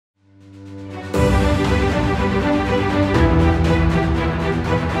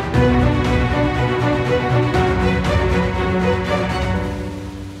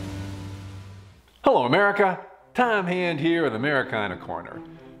America, Tom Hand here with Americana Corner.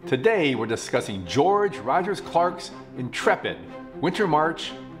 Today we're discussing George Rogers Clark's Intrepid winter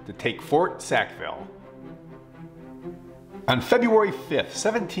march to take Fort Sackville. On February 5th,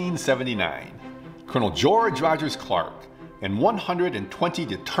 1779, Colonel George Rogers Clark and 120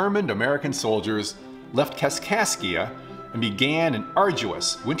 determined American soldiers left Kaskaskia and began an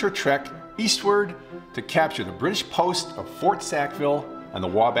arduous winter trek eastward to capture the British post of Fort Sackville on the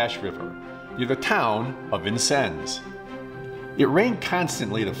Wabash River, near the town of Vincennes. It rained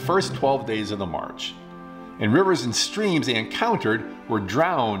constantly the first 12 days of the march, and rivers and streams they encountered were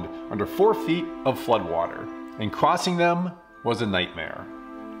drowned under 4 feet of floodwater, and crossing them was a nightmare.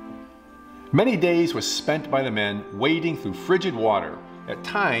 Many days were spent by the men wading through frigid water, at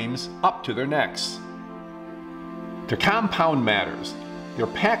times up to their necks. To compound matters, their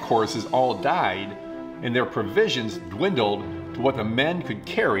pack horses all died, and their provisions dwindled to what the men could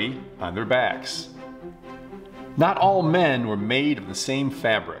carry on their backs. Not all men were made of the same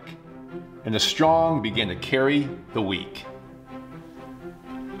fabric, and the strong began to carry the weak.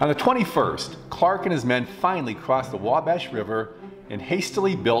 On the 21st, Clark and his men finally crossed the Wabash River and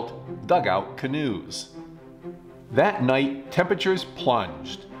hastily built dugout canoes. That night, temperatures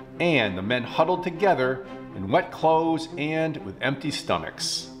plunged, and the men huddled together in wet clothes and with empty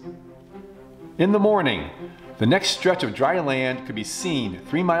stomachs. In the morning, the next stretch of dry land could be seen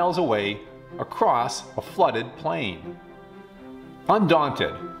 3 miles away across a flooded plain.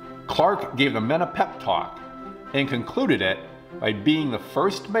 Undaunted, Clark gave the men a pep talk and concluded it by being the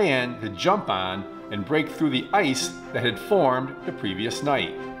first man to jump on and break through the ice that had formed the previous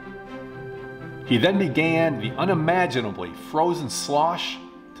night. He then began the unimaginably frozen slosh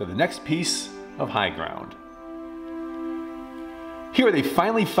to the next piece of high ground. Here they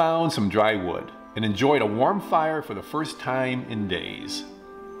finally found some dry wood and enjoyed a warm fire for the first time in days.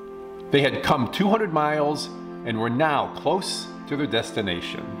 They had come 200 miles and were now close to their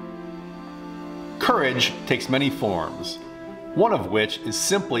destination. Courage takes many forms, one of which is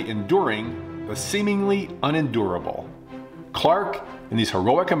simply enduring the seemingly unendurable. Clark and these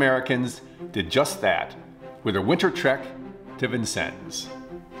heroic Americans did just that with their winter trek to Vincennes.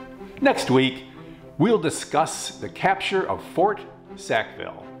 Next week, we'll discuss the capture of Fort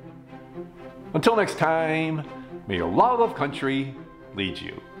Sackville. Until next time, may your love of country lead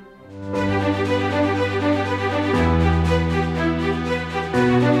you.